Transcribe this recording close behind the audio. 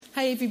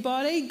Hey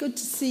everybody, good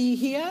to see you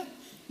here.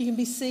 You can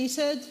be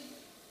seated.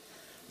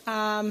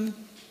 I'm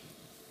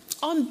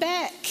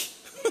back.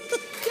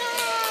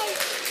 Yay!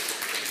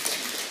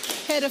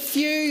 Had a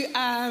few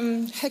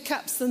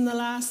hiccups in the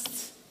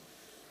last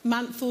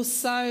month or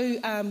so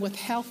with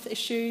health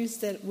issues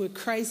that were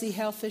crazy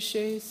health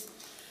issues.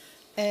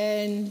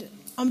 And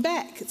I'm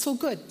back. It's all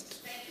good.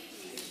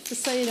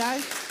 Just so you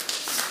know.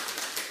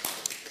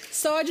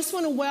 So I just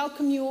want to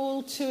welcome you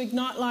all to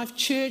Ignite Life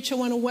Church. I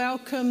want to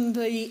welcome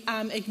the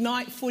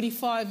Ignite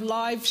 45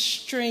 live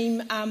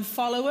stream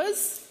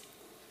followers.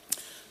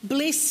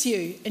 Bless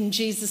you in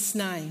Jesus'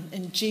 name.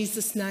 In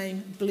Jesus'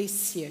 name,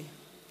 bless you.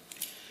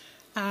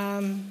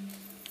 So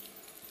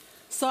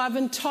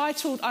I've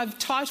titled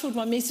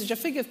my message. I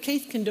figure if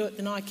Keith can do it,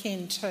 then I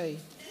can too.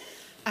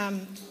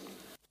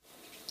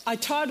 I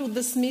titled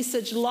this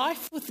message,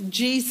 Life with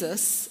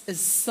Jesus is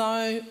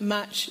so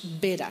much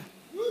better.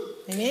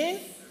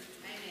 Amen?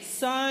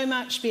 So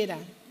much better.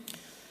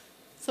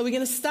 So we're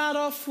going to start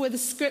off with a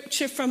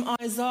scripture from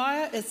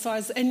Isaiah.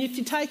 And if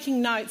you're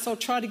taking notes, I'll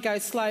try to go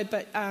slow,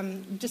 but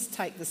just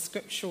take the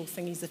scriptural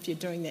thingies if you're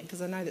doing that,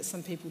 because I know that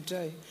some people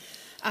do.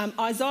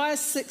 Isaiah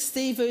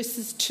 60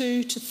 verses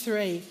 2 to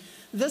 3.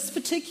 This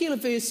particular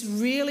verse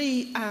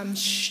really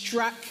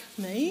struck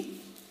me.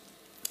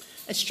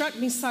 It struck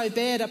me so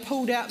bad I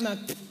pulled out my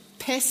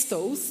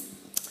pastels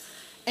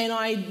and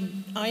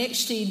I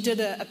actually did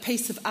a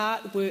piece of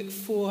artwork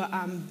for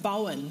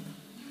Bowen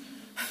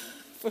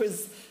for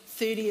his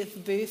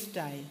 30th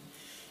birthday.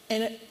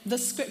 And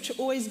this scripture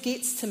always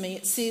gets to me.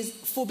 It says,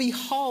 "For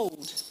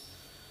behold,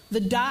 the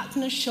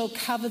darkness shall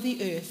cover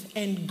the earth,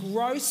 and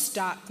gross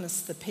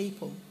darkness the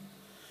people.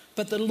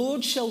 But the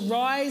Lord shall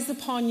rise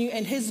upon you,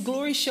 and his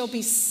glory shall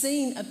be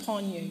seen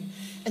upon you.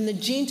 And the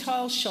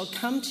Gentiles shall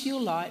come to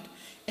your light,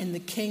 and the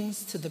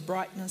kings to the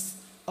brightness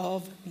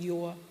of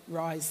your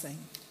rising."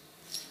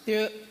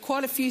 There are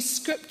quite a few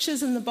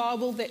scriptures in the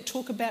Bible that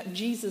talk about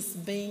Jesus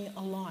being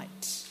a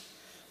light,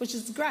 which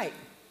is great.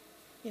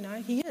 You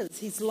know, he is.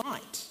 He's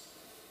light.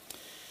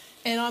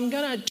 And I'm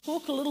going to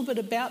talk a little bit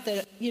about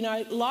that. You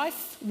know,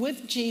 life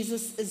with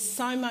Jesus is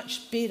so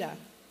much better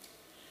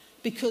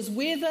because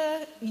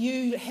whether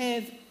you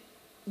have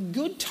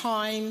good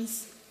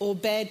times or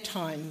bad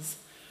times,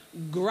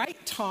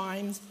 great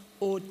times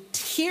or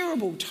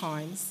terrible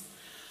times,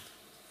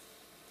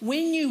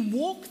 when you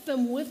walk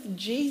them with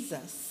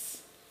Jesus,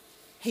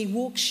 he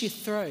walks you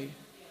through.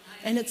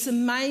 And it's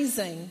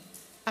amazing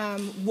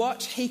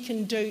what he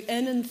can do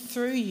in and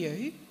through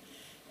you,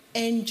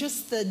 and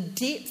just the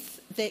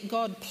depth that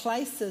God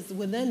places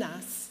within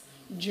us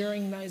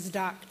during those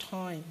dark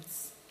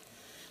times.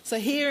 So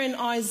here in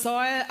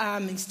Isaiah,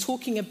 he's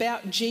talking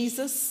about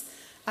Jesus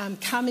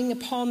coming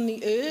upon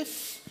the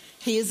earth.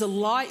 He is a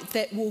light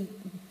that will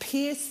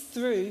pierce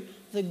through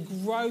the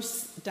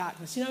gross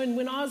darkness. You know, and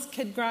when I was a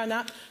kid growing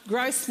up,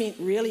 gross meant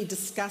really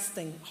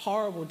disgusting,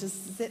 horrible.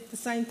 Is that the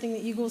same thing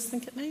that you girls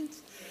think it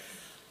means?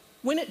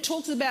 When it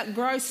talks about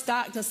gross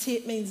darkness here,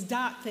 it means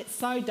dark that's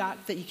so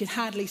dark that you can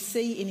hardly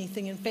see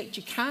anything. In fact,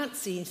 you can't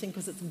see anything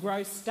because it's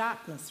gross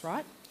darkness,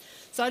 right?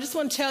 So I just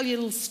want to tell you a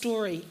little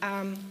story.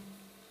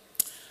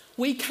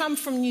 We come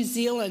from New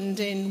Zealand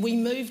and we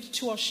moved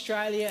to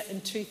Australia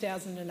in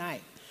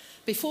 2008.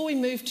 Before we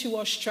moved to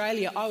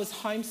Australia, I was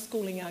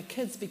homeschooling our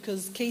kids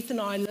because Keith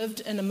and I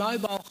lived in a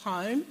mobile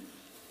home.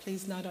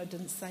 Please note I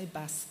didn't say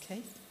bus,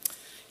 Keith.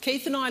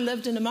 Keith and I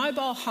lived in a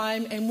mobile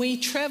home and we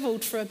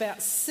travelled for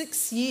about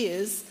 6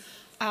 years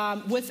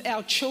with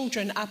our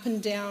children up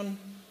and down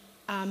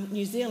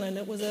New Zealand.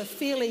 It was I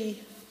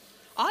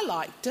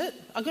liked it.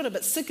 I got a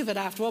bit sick of it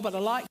after a while, but I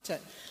liked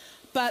it.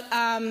 But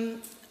I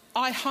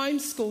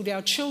homeschooled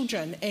our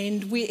children,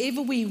 and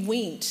wherever we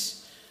went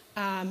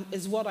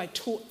is what I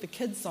taught the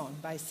kids on,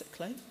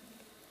 basically.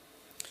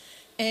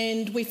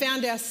 And we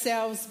found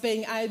ourselves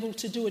being able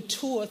to do a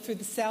tour through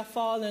the South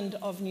Island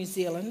of New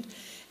Zealand,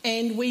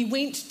 and we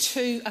went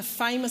to a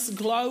famous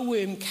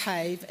glowworm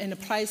cave in a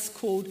place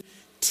called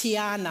Te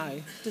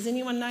Anau. Does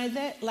anyone know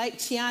that? Lake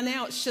Te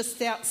Anau. It's just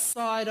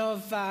outside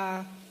of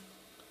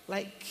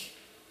Lake...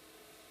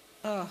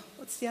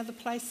 what's the other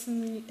place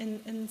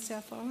in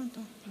South Island?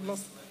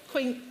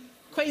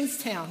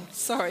 Queenstown,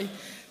 sorry.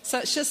 So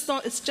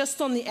it's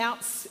just on the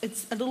outs.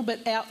 It's a little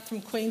bit out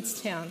from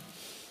Queenstown.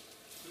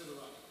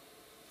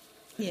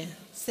 Yeah,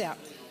 south.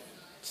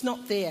 It's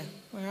not there,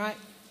 all right?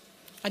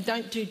 I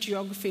don't do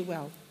geography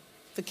well.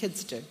 The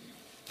kids do.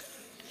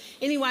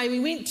 Anyway, we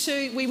went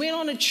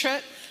on a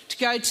trip to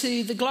go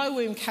to the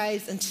glowworm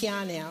caves in Te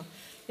Anau.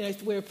 You know,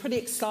 we were pretty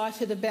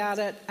excited about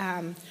it.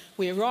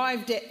 We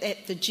arrived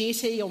at the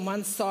jetty on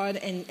one side,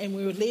 and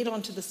we were led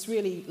onto this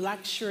really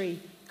luxury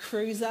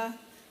cruiser.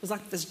 It was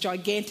like this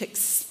gigantic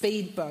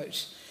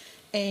speedboat.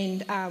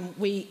 And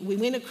we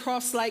went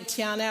across Lake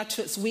Te Anau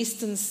to its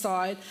western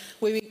side,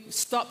 where we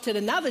stopped at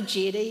another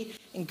jetty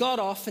and got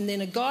off, and then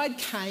a guide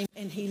came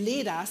and he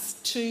led us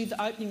to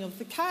the opening of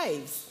the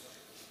caves.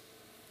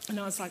 And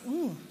I was like,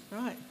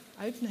 right,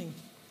 opening,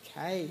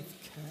 cave.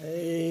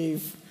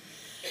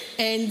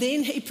 And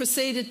then he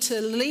proceeded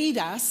to lead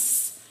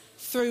us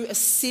through a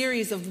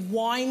series of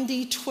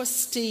windy,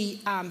 twisty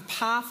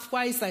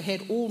pathways. They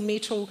had all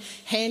metal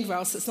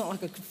handrails, so it's not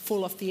like it could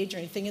fall off the edge or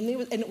anything. And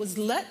it was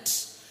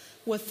lit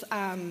with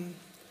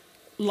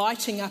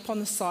lighting up on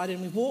the side,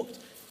 and we walked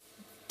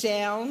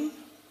down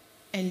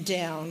and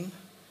down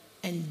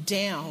and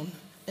down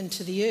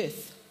into the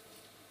earth.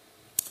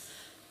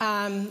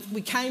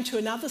 We came to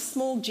another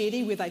small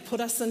jetty where they put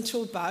us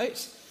into a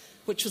boat,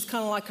 which was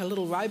kind of like a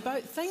little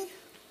rowboat thing,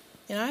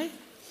 you know.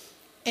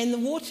 And the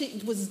water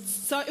was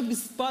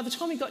by the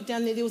time we got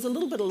down there was a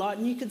little bit of light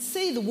and you could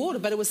see the water,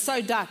 but it was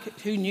so dark,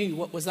 who knew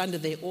what was under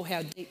there or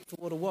how deep the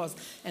water was.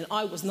 And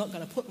I was not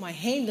going to put my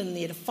hand in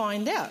there to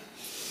find out.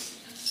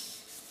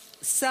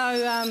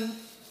 So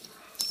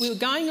we were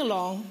going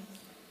along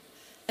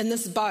in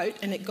this boat,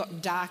 and it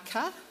got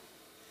darker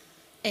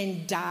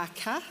and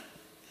darker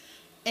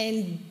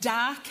and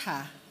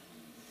darker,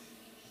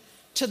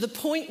 to the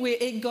point where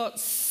it got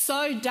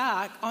so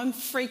dark, I'm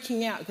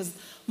freaking out because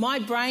my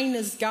brain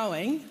is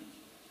going,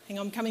 hang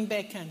on, I'm coming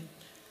back in.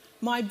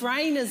 My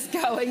brain is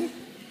going,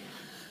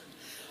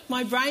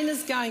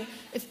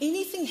 if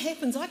anything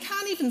happens, I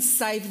can't even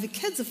save the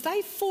kids. If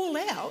they fall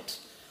out,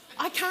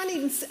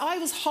 I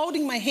was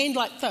holding my hand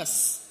like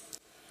this,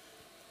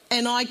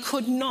 and I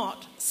could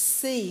not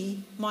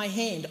see my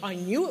hand. I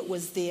knew it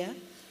was there,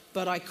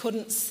 but I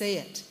couldn't see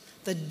it.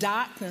 The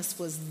darkness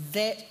was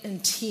that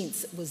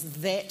intense. It was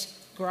that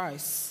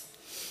gross.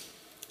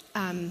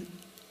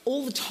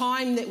 All the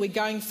time that we're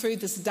going through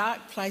this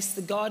dark place,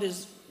 the God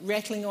is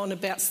rattling on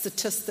about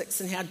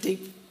statistics and how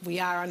deep we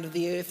are under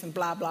the earth and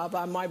blah, blah,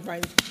 blah. My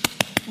brain's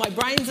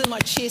in my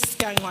chest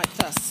going like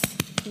this.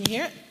 Can you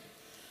hear it?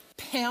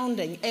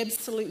 Pounding,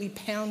 absolutely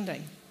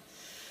pounding.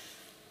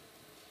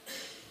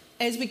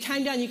 As we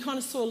came down, you kind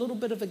of saw a little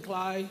bit of a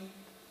glow,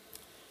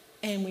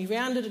 and we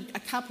rounded a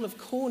couple of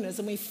corners,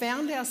 and we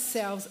found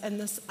ourselves in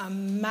this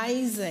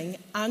amazing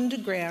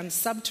underground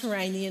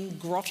subterranean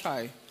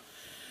grotto.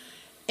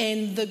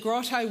 And the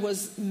grotto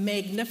was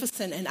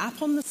magnificent, and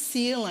up on the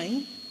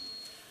ceiling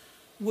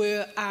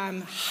were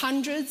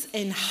hundreds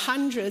and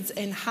hundreds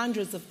and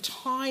hundreds of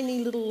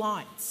tiny little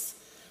lights,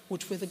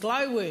 which were the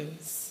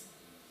glowworms.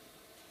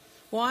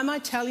 Why am I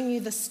telling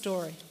you this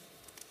story?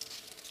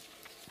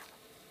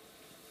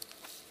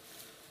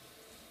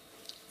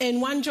 In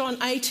 1 John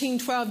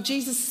 18:12,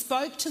 Jesus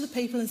spoke to the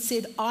people and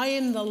said, I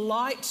am the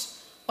light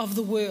of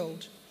the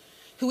world.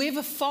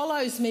 Whoever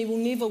follows me will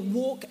never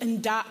walk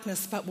in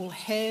darkness, but will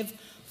have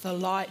the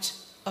light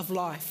of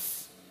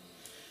life.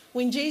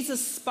 When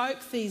Jesus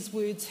spoke these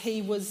words,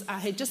 he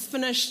had just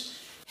finished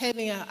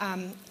having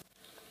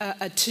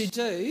a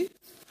to-do,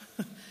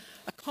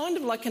 a kind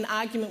of like an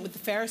argument with the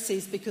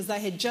Pharisees, because they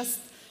had just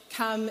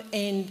come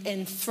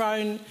and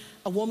thrown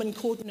a woman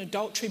caught in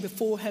adultery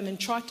before him and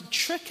tried to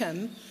trick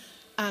him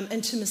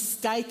into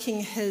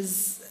mistaking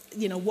his,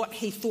 what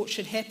he thought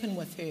should happen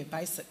with her,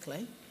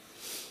 basically.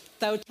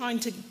 They were trying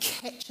to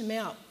catch him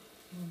out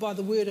by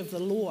the word of the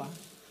law,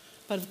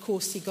 but of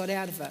course he got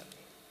out of it.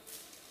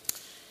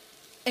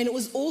 And it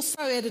was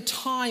also at a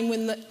time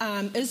when the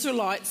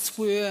Israelites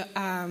were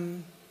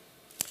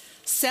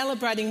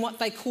celebrating what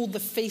they called the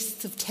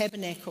Feast of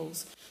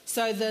Tabernacles.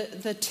 So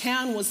the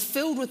town was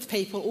filled with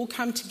people all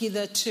come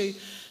together to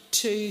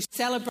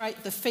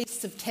celebrate the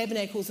Feast of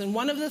Tabernacles. And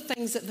one of the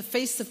things that the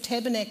Feast of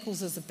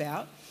Tabernacles is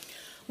about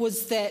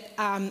was that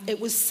it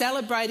was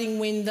celebrating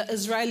when the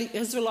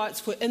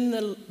Israelites were in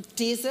the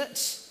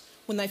desert.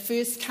 When they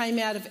first came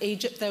out of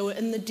Egypt, they were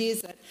in the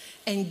desert,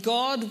 and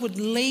God would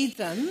lead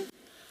them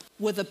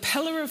with a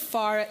pillar of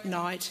fire at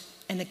night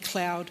and a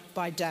cloud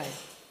by day.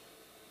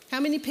 How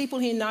many people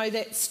here know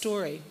that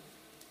story?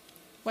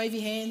 Wave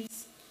your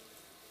hands.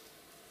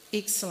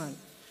 Excellent.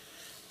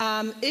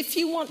 If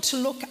you want to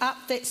look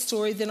up that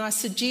story, then I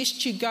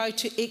suggest you go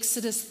to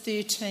Exodus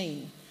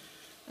 13.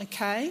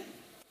 Okay?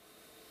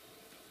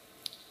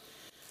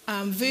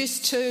 Verse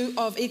 2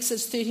 of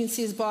Exodus 13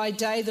 says, By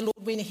day the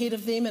Lord went ahead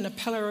of them in a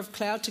pillar of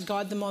cloud to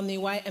guide them on their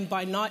way, and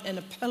by night in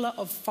a pillar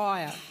of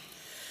fire.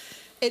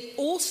 It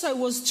also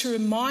was to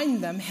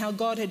remind them how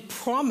God had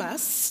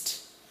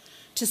promised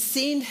to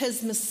send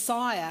his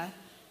Messiah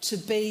to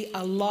be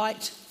a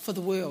light for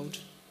the world.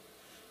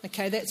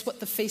 Okay, that's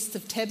what the Feast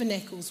of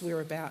Tabernacles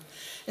were about.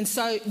 And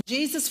so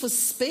Jesus was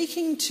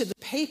speaking to the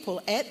people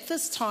at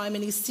this time,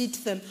 and he said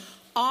to them,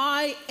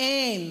 I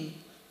am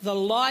the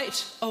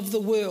light of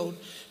the world.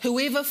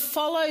 Whoever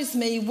follows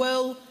me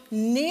will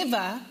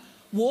never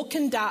walk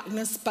in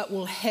darkness, but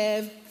will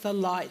have the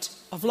light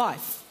of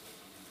life.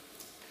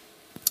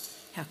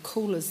 How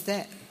cool is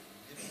that?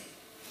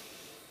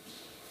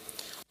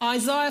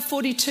 Isaiah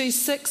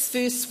 42:6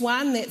 verse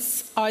 1,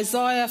 that's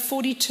Isaiah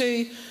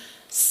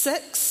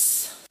 42:6.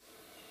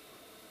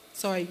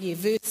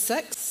 verse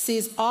 6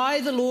 says,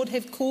 I, the Lord,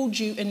 have called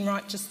you in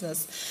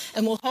righteousness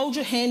and will hold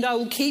your hand. I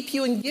will keep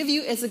you and give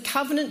you as a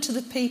covenant to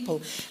the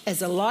people,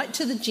 as a light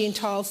to the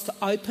Gentiles, to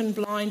open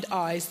blind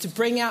eyes, to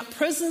bring out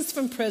prisoners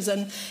from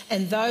prison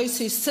and those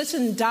who sit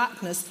in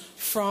darkness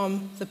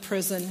from the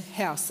prison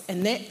house.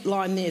 And that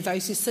line there,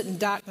 those who sit in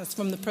darkness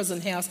from the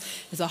prison house,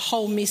 is a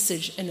whole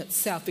message in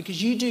itself,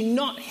 because you do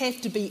not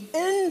have to be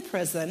in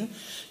prison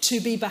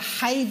to be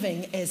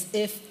behaving as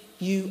if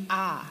you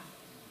are.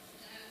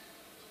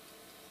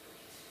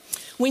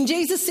 When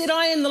Jesus said,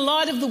 I am the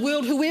light of the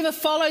world, whoever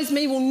follows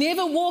me will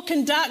never walk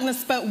in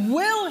darkness but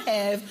will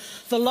have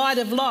the light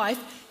of life,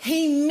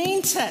 he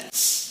meant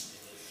it.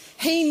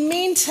 He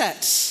meant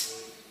it.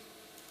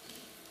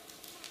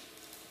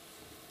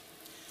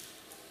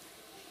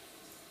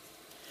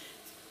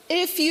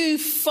 If you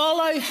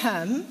follow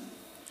him,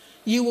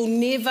 you will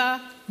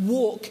never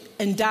walk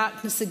in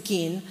darkness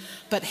again,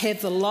 but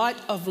have the light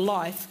of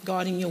life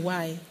guiding your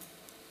way.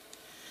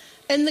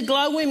 In the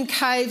glowworm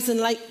caves in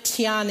Lake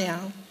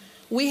Tianau,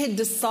 we had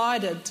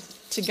decided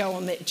to go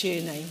on that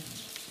journey.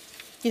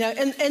 You know,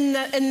 in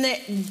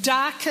that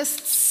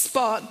darkest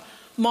spot,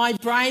 my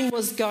brain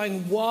was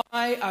going, why,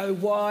 oh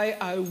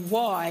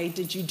why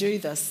did you do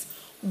this?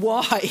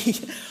 Why?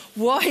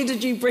 Why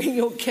did you bring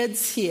your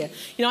kids here?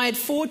 You know, I had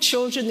 4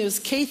 children. There was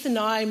Keith and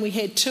I, and we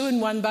had 2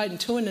 in one boat and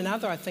 2 in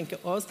another, I think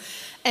it was.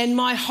 And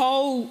my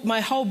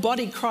whole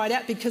body cried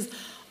out because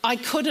I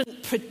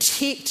couldn't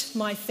protect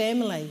my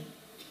family.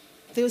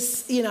 There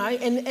was, you know,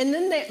 and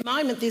in that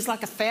moment, there's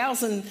like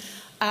 1,000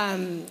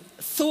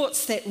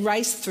 thoughts that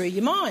race through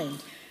your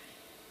mind.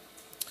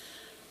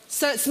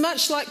 So it's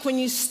much like when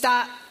you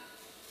start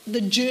the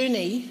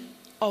journey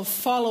of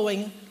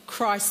following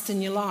Christ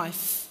in your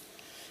life.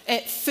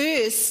 At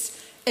first,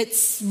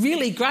 it's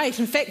really great.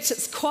 In fact,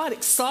 it's quite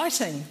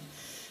exciting.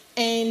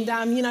 And,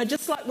 you know,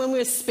 just like when we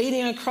were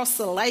speeding across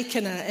the lake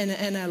in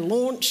a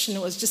launch, and it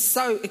was just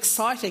so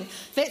exciting,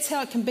 that's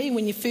how it can be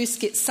when you first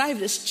get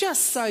saved. It's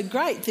just so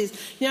great. There's,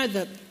 you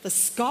know, the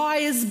sky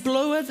is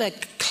bluer, the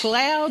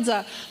clouds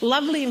are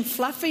lovely and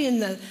fluffy,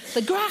 and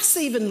the grass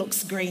even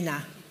looks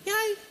greener.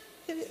 You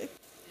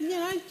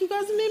know, you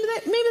guys remember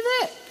that? Remember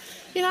that?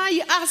 You know,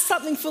 you ask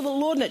something for the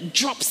Lord and it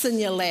drops in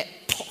your lap.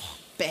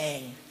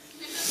 Bang.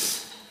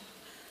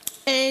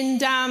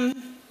 And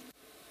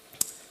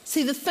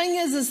see, the thing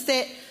is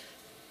that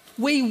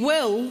we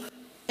will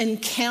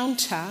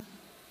encounter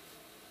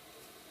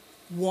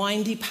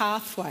windy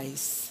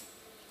pathways.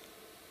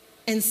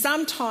 And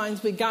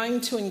sometimes we're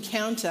going to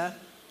encounter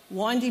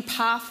windy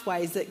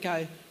pathways that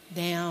go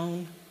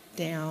down,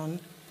 down,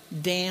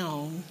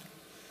 down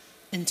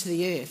into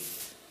the earth.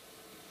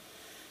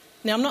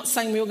 Now, I'm not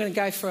saying we're all going to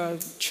go for a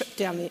trip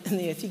down in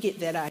the earth. You get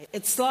that, eh?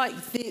 It's like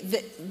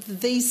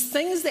these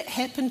things that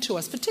happen to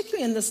us,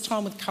 particularly in this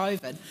time with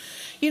COVID.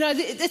 You know,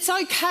 it's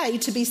okay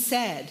to be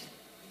sad,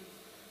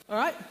 all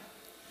right?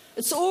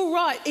 It's all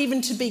right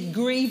even to be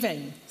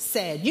grieving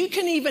sad. You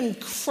can even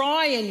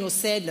cry in your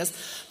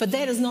sadness, but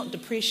that is not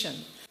depression.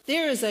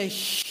 There is a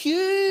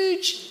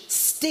huge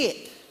step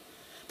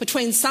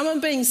between someone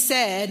being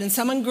sad and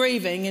someone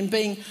grieving and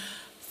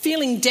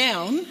feeling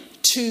down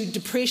to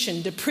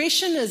depression.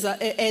 Depression as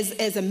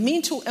a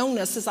mental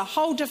illness is a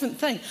whole different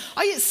thing.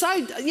 I get so,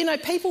 you know,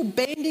 people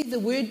bandy the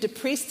word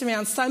depressed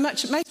around so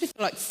much, it makes me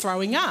feel like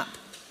throwing up.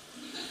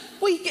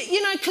 Well,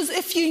 you know, because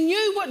if you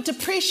knew what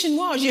depression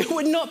was, you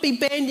would not be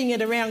bandying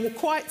it around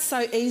quite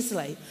so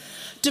easily.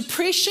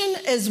 Depression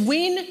is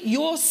when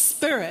your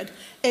spirit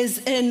is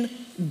in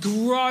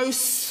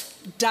gross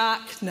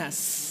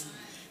darkness.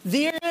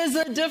 There is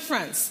a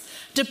difference.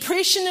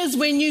 Depression is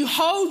when you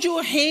hold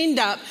your hand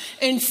up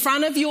in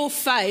front of your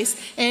face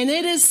and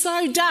it is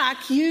so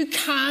dark you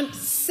can't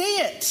see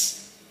it.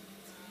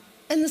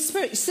 In the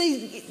spirit,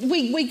 see,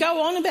 we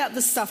go on about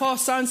this stuff. Oh,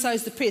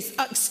 so-and-so's depressed.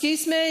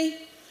 Excuse me?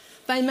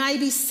 They may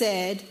be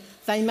sad,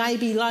 they may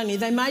be lonely,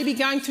 they may be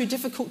going through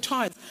difficult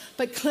times,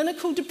 but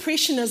clinical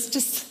depression is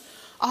just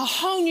a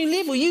whole new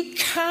level. You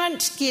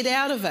can't get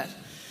out of it.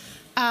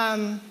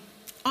 I'm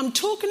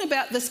talking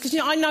about this because, you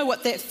know, I know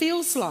what that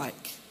feels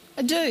like.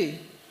 I do.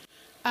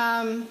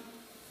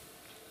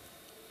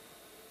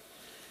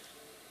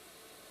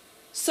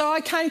 So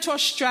I came to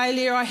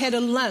Australia, I had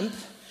a limp,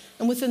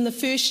 and within the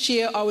first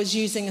year I was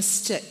using a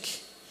stick.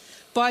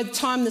 By the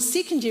time the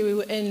second year we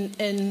were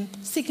in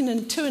second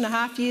and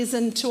 2.5 years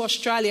into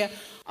Australia,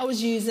 I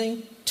was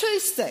using 2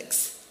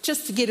 sticks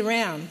just to get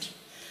around.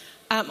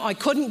 I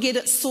couldn't get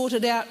it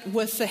sorted out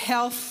with the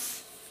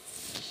health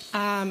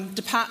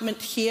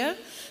department here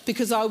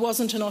because I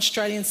wasn't an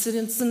Australian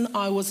citizen,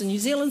 I was a New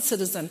Zealand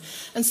citizen.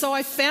 And so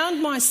I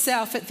found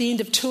myself at the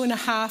end of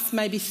 2.5,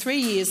 maybe 3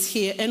 years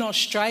here in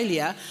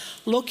Australia,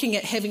 looking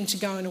at having to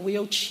go in a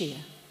wheelchair.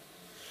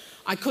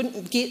 I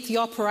couldn't get the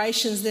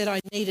operations that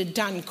I needed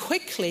done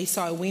quickly,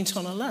 so I went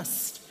on a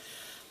list.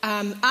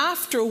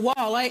 After a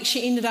while, I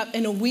actually ended up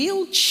in a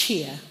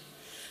wheelchair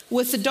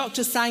with the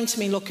doctor saying to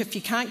me, look, if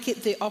you can't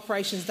get the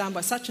operations done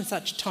by such and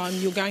such a time,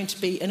 you're going to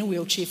be in a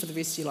wheelchair for the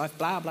rest of your life,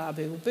 blah, blah,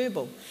 burble,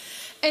 burble.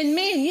 And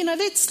man,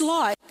 that's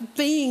like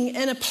being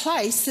in a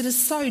place that is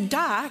so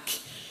dark,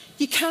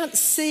 you can't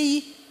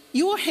see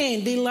your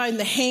hand, let alone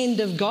the hand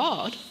of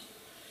God.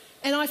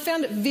 And I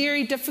found it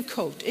very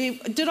difficult.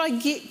 Did I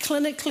get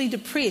clinically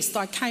depressed?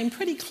 I came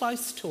pretty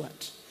close to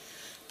it.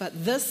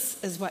 But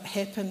this is what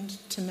happened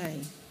to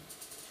me.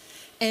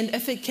 And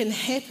if it can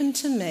happen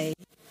to me,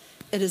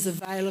 it is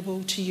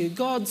available to you.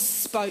 God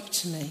spoke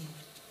to me.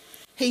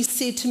 He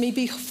said to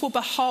me, for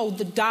behold,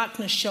 the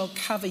darkness shall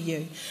cover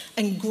you,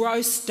 and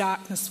gross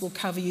darkness will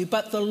cover you.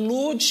 But the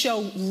Lord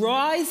shall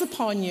rise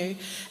upon you,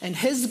 and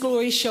his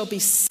glory shall be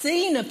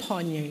seen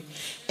upon you.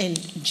 And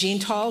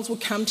Gentiles will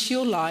come to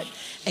your light,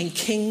 and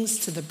kings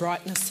to the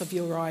brightness of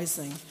your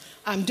rising.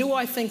 Do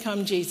I think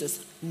I'm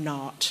Jesus?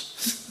 Not.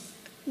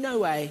 No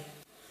way.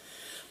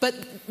 But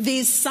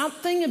there's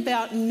something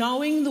about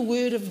knowing the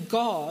word of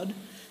God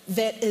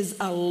that is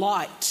a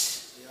light.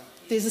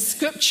 There's a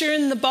scripture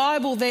in the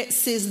Bible that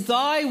says,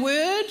 thy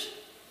word,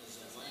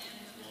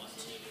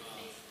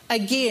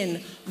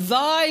 again,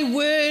 thy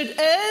word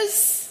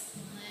is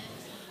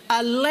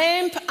a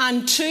lamp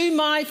unto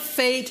my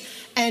feet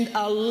and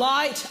a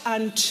light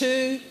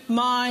unto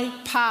my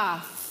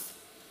path.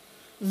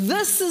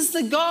 This is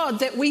the God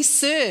that we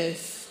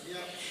serve.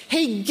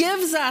 He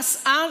gives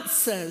us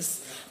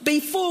answers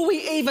before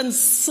we even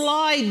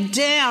slide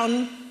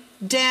down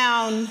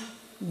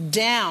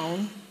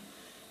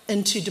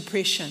into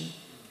depression,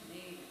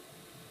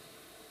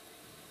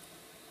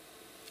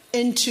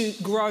 into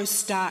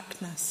gross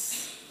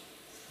darkness.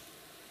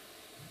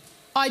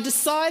 I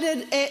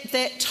decided at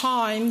that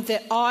time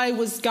that I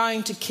was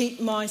going to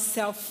keep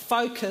myself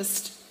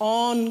focused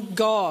on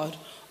God,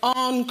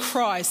 on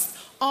Christ,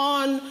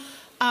 on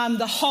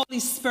the Holy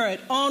Spirit,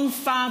 on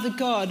Father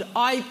God.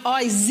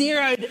 I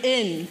zeroed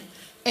in.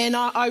 And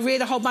I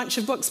read a whole bunch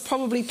of books.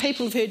 Probably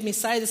people have heard me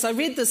say this. I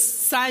read this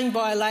saying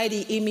by a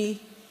lady, Emmy,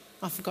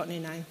 I've forgotten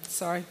her name,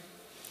 sorry.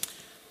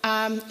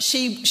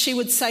 She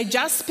would say,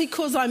 just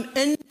because I'm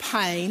in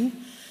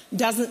pain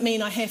doesn't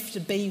mean I have to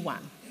be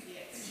one.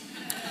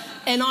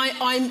 And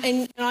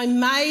I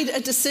made a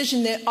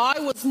decision that I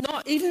was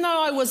not, even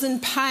though I was in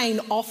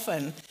pain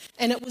often,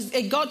 and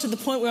it got to the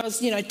point where I was,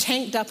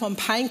 tanked up on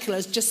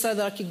painkillers just so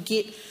that I could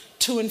get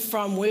to and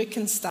from work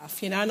and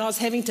stuff, and I was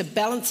having to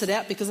balance it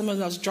out because I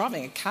was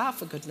driving a car,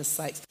 for goodness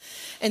sakes.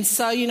 And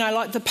so,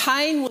 like the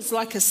pain was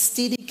like a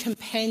steady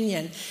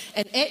companion,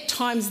 and at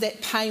times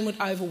that pain would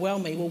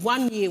overwhelm me. Well,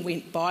 1 year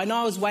went by and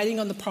I was waiting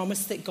on the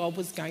promise that God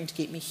was going to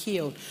get me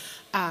healed.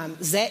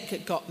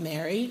 Zach got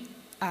married,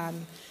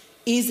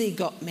 Izzy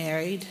got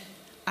married,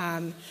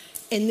 and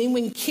then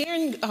when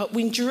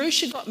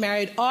Jerusha got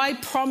married, I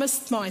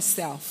promised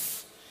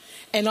myself,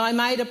 and I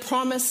made a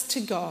promise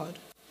to God,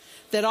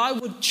 that I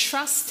would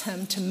trust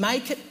him to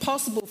make it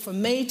possible for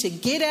me to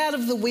get out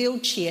of the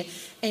wheelchair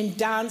and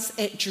dance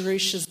at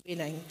Jerusha's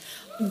wedding.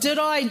 Did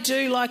I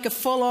do like a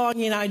full-on,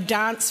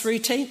 dance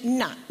routine?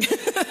 No.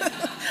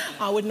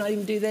 I would not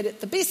even do that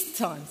at the best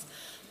times.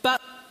 But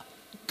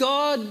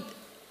God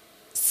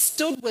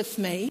stood with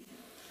me.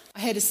 I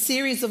had a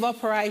series of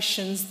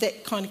operations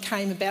that kind of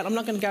came about. I'm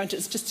not going to go into it,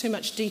 it's just too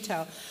much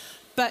detail.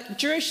 But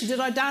Jerusha, did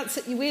I dance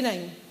at your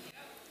wedding?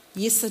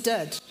 Yes, I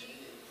did.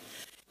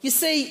 You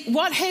see,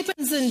 what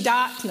happens in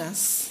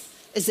darkness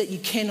is that you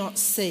cannot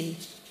see.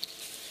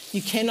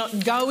 You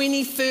cannot go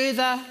any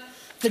further.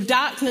 The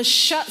darkness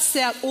shuts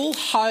out all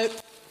hope.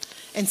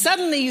 And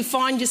suddenly you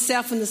find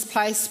yourself in this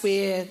place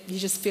where you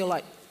just feel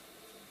like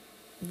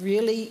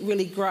really,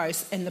 really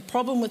gross. And the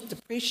problem with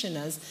depression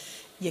is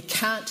you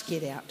can't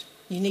get out.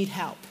 You need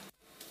help.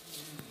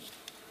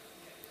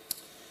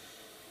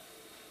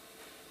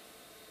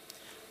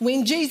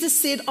 When Jesus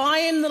said, I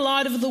am the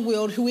light of the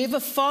world,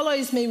 whoever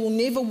follows me will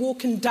never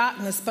walk in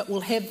darkness, but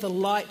will have the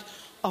light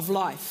of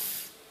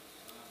life.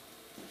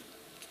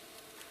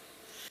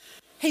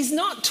 He's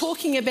not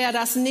talking about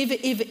us never,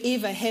 ever,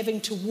 ever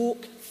having to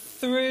walk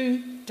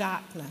through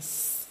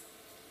darkness.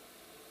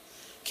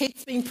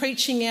 Keith's been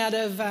preaching out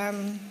of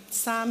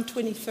Psalm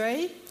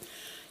 23.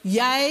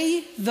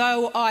 Yea,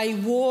 though I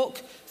walk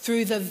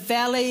through the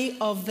valley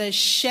of the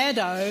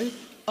shadow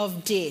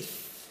of death,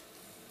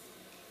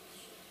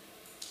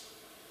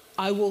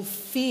 I will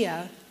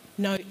fear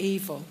no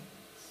evil.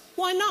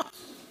 Why not?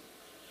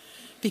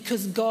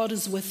 Because God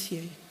is with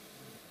you.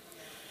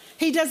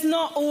 He does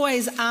not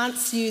always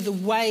answer you the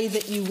way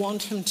that you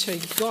want him to.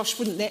 Gosh,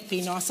 wouldn't that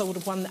be nice? I would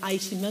have won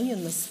 80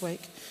 million this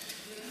week.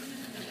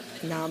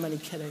 No, I'm only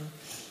kidding.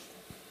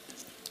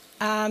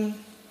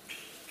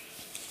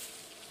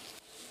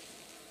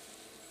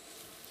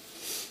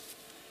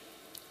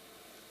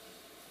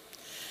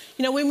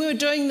 When we were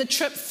doing the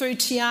trip through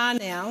Te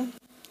Anau,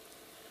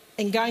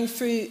 and going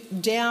through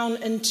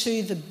down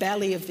into the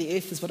belly of the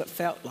earth is what it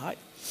felt like.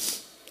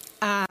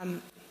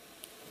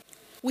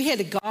 We had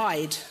a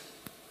guide.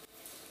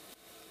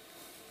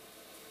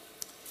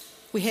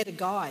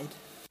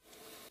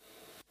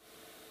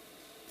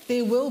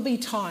 There will be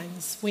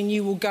times when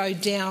you will go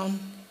down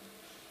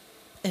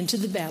into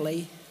the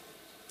valley,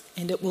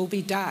 and it will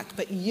be dark.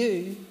 But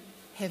you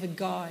have a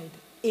guide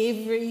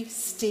every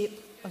step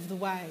of the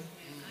way.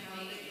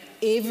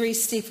 Every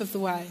step of the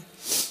way.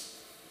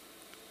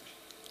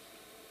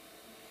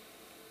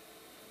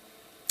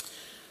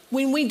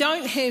 When we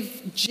don't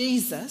have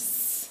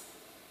Jesus,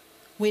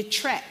 we're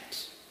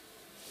trapped.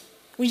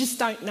 We just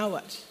don't know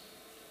it.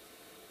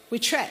 We're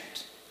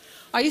trapped.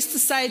 I used to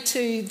say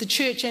to the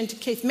church and to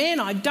Keith,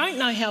 man, I don't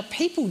know how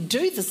people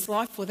do this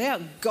life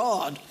without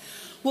God.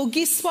 Well,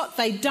 guess what?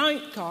 They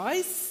don't,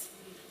 guys.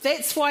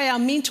 That's why our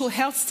mental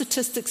health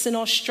statistics in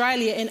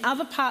Australia and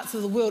other parts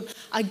of the world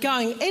are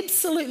going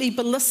absolutely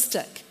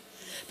ballistic,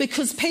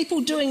 because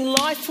people doing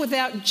life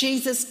without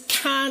Jesus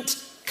can't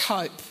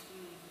cope.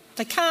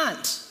 They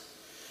can't.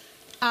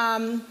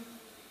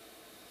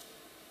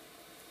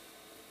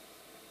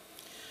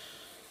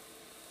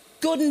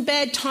 Good and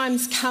bad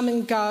times come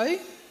and go,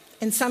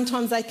 and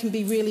sometimes they can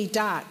be really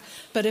dark.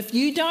 But if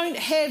you don't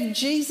have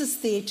Jesus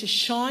there to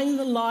shine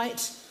the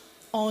light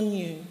on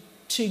you,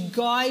 to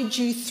guide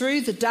you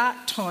through the dark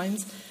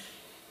times,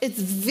 it's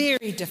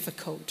very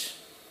difficult.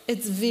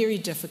 It's very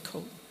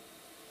difficult.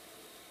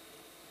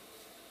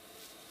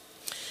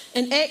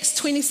 In Acts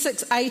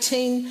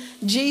 26:18,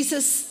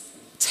 Jesus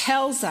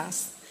tells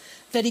us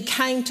that he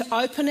came to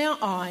open our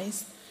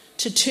eyes,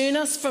 to turn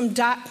us from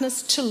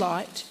darkness to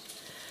light,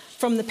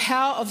 from the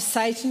power of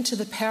Satan to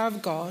the power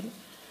of God,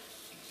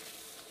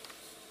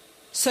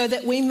 so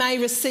that we may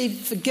receive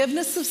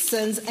forgiveness of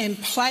sins and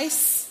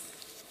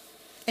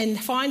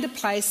find a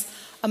place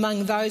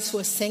among those who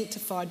are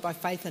sanctified by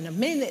faith in him.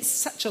 Man, that's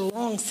such a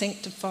long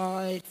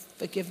sanctified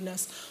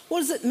forgiveness. What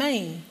does it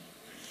mean?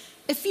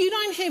 If you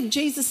don't have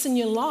Jesus in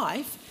your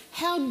life,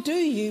 how do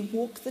you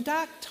walk the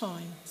dark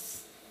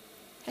times?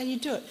 How do you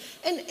do it?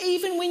 And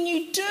even when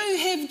you do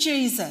have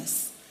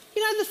Jesus,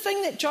 you know, the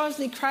thing that drives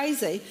me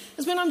crazy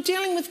is when I'm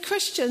dealing with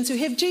Christians who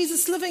have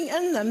Jesus living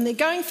in them, they're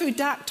going through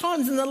dark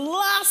times, and the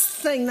last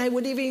thing they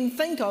would ever even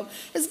think of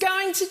is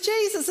going to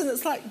Jesus. And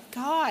it's like,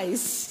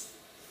 guys,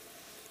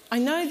 I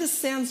know this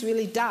sounds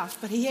really daft,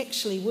 but he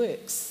actually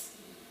works.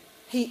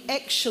 He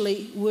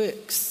actually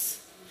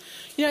works.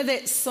 You know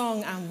that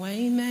song, I'm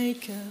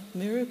Waymaker,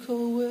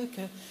 Miracle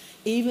Worker,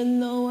 even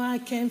though I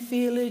can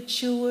feel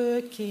it, you're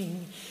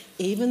working.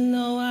 Even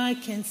though I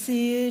can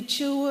see it,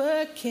 you're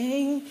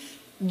working.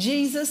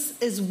 Jesus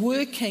is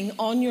working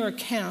on your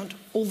account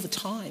all the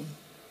time.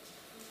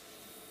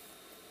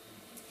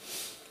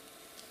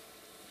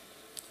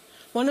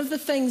 One of the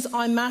things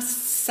I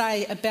must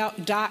say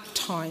about dark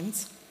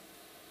times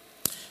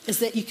is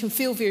that you can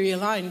feel very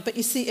alone. But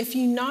you see, if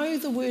you know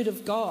the Word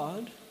of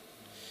God,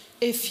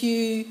 if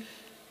you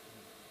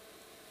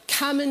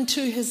come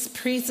into his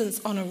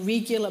presence on a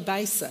regular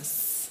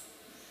basis,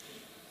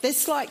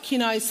 that's like, you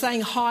know,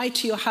 saying hi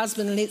to your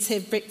husband and let's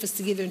have breakfast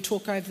together and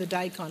talk over the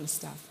day kind of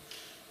stuff,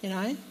 you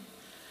know.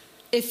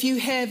 If you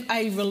have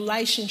a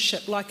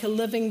relationship, like a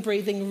living,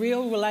 breathing,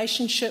 real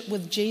relationship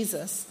with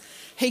Jesus,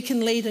 he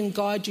can lead and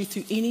guide you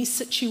through any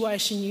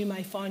situation you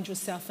may find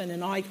yourself in.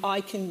 And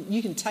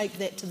you can take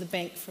that to the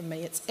bank from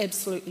me. It's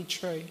absolutely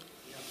true.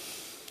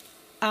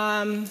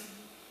 How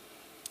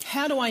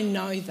do I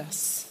know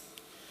this?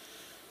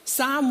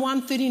 Psalm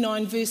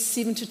 139 verse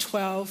 7 to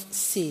 12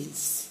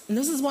 says, and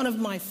this is one of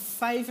my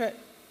favourite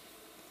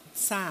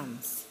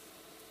psalms,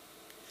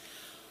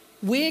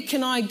 where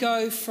can I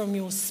go from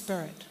your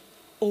spirit?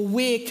 Or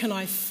where can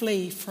I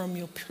flee from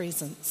your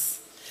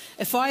presence?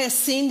 If I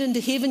ascend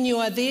into heaven, you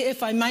are there.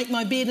 If I make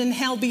my bed in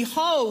hell,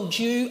 behold,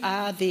 you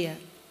are there.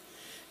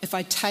 If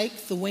I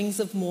take the wings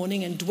of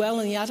morning and dwell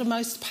in the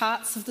uttermost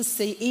parts of the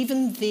sea,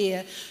 even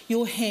there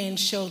your hand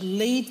shall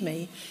lead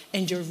me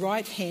and your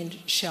right hand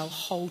shall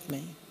hold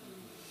me.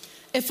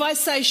 If I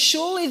say,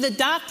 surely the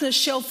darkness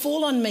shall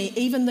fall on me,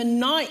 even the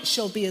night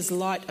shall be as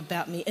light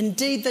about me.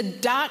 Indeed, the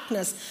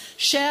darkness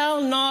shall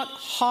not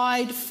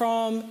hide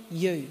from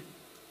you.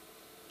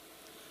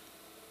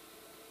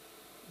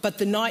 But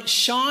the night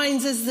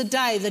shines as the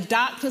day. The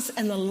darkness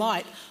and the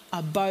light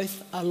are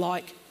both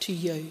alike to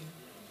you.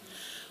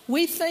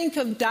 We think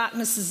of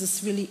darkness as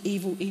this really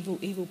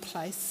evil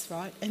place,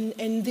 right?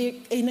 And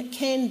it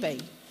can be.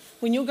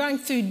 When you're going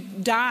through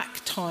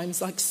dark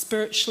times, like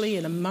spiritually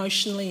and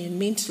emotionally and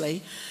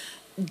mentally,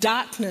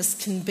 darkness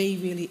can be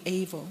really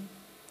evil.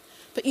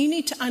 But you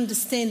need to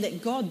understand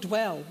that God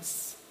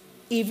dwells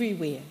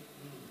everywhere,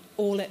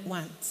 all at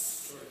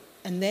once.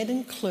 And that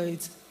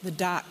includes the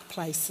dark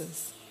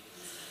places.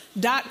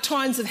 Dark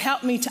times have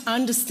helped me to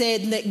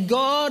understand that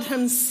God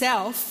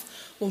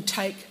himself will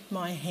take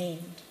my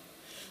hand.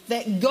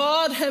 That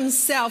God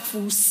himself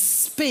will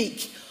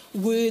speak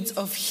words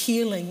of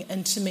healing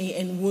into me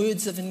and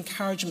words of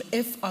encouragement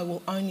if I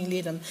will only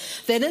let him.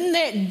 That in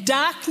that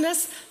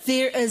darkness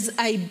there is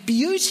a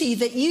beauty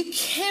that you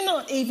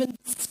cannot even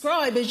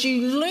describe as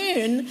you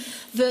learn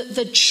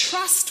the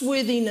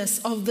trustworthiness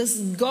of this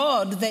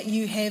God that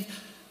you have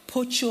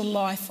put your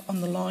life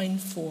on the line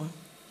for.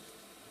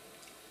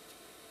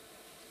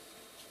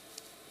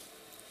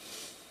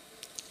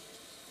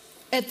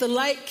 At the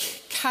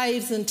lake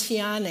caves in Te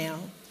Anau,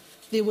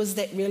 there was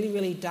that really,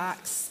 really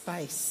dark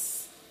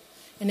space.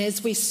 And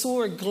as we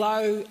saw a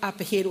glow up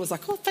ahead, it was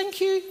like, oh,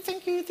 thank you,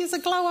 there's a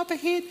glow up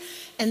ahead.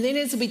 And then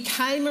as we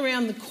came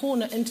around the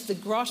corner into the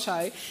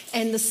grotto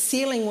and the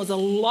ceiling was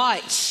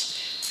alight,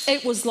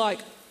 it was like,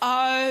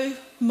 oh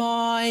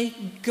my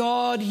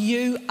God,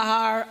 you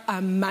are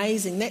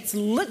amazing. That's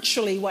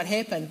literally what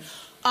happened.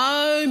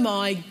 Oh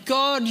my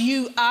God,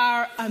 you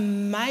are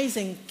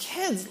amazing.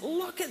 Kids,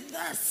 look at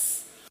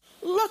this.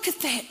 Look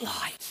at that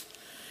light.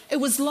 It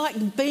was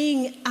like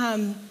being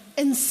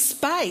in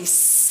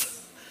space.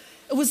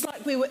 It was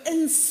like we were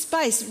in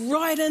space,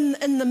 right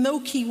in the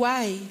Milky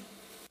Way.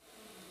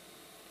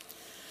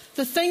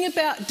 The thing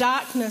about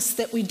darkness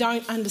that we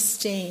don't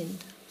understand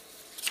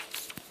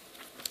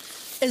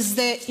is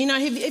that, you know,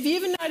 have you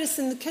ever noticed,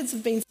 and the kids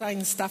have been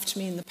saying stuff to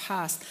me in the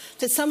past,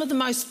 that some of the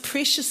most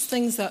precious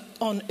things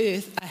on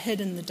earth are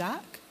hid in the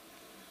dark?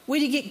 Where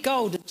do you get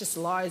gold? It just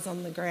lies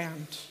on the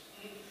ground.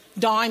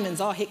 Diamonds,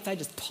 oh heck, they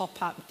just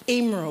pop up.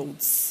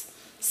 Emeralds,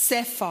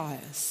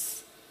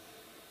 sapphires.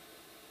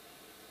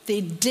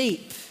 They're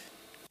deep.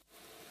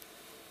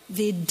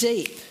 They're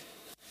deep.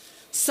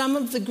 Some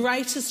of the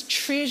greatest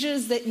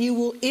treasures that you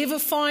will ever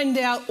find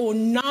out or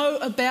know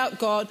about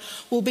God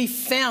will be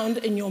found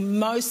in your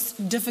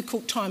most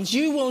difficult times.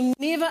 You will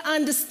never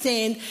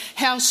understand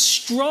how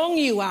strong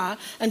you are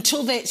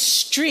until that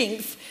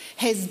strength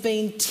has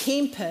been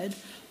tempered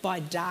by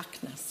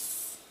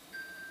darkness.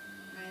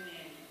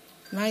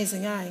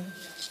 Amazing, eh?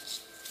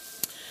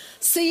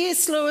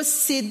 C.S. Lewis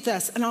said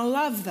this, and I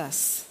love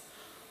this.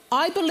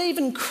 I believe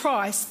in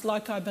Christ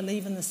like I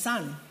believe in the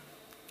sun.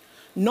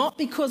 Not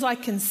because I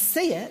can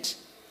see it,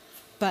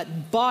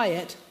 but by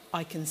it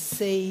I can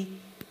see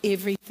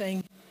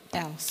everything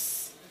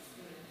else.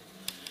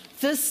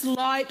 This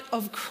light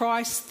of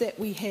Christ that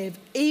we have,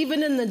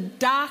 even in the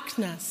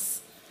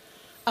darkness,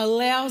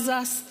 allows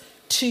us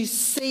to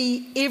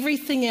see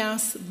everything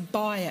else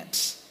by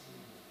it.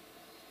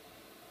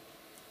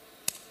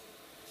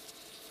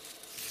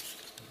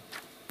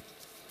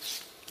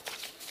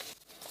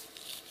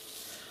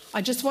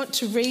 I just want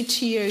to read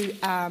to you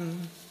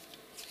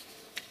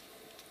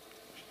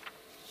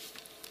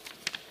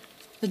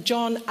the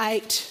John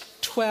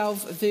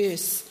 8:12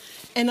 verse.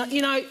 And,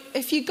 you know,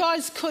 if you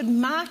guys could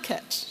mark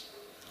it,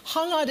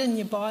 highlight it in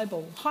your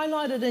Bible,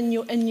 highlight it in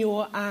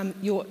your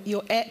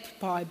app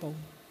Bible.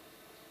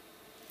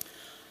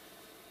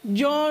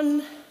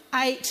 John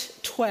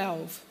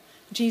 8:12.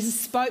 Jesus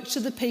spoke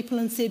to the people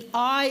and said,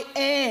 I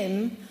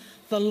am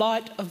the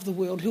light of the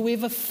world.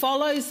 Whoever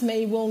follows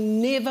me will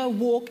never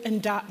walk in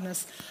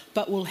darkness,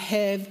 but will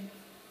have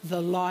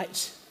the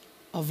light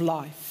of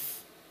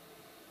life.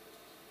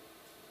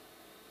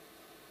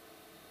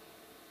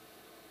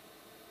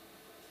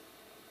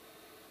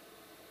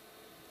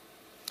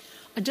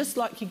 I'd just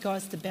like you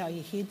guys to bow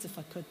your heads if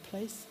I could,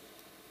 please.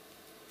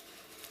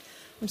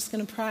 I'm just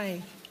going to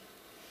pray.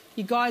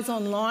 You guys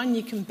online,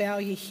 you can bow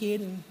your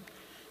head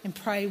and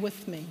pray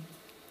with me.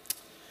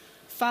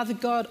 Father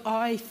God,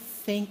 I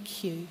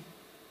thank you.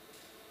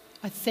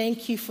 I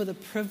thank you for the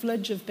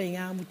privilege of being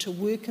able to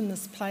work in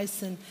this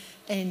place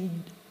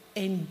and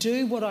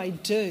do what I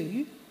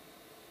do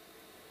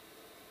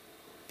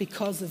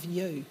because of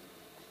you.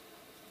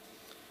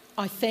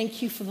 I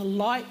thank you for the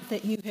light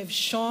that you have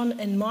shone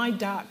in my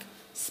dark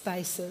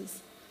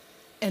spaces,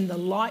 and the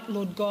light,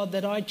 Lord God,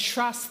 that I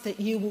trust that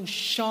you will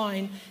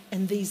shine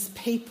in these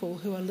people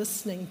who are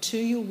listening to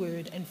your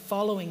word and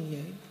following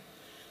you.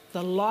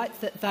 The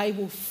light that they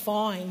will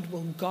find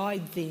will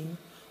guide them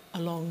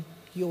along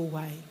your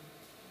way.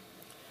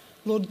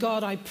 Lord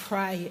God, I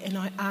pray and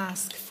I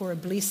ask for a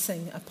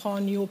blessing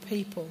upon your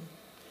people,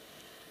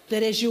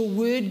 that as your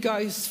word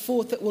goes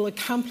forth, it will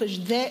accomplish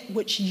that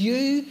which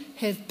you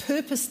have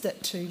purposed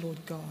it to,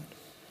 Lord God.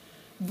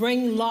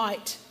 Bring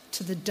light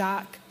to the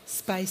dark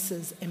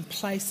spaces and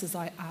places,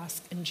 I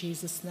ask in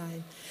Jesus'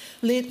 name.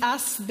 Let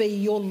us be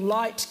your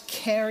light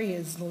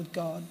carriers, Lord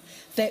God,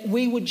 that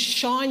we would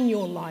shine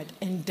your light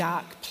in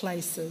dark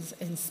places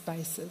and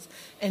spaces.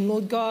 And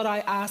Lord God, I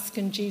ask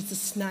in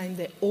Jesus' name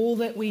that all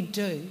that we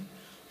do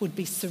would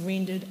be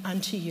surrendered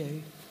unto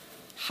you.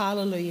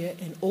 Hallelujah.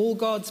 And all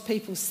God's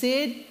people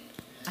said,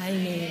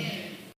 Amen.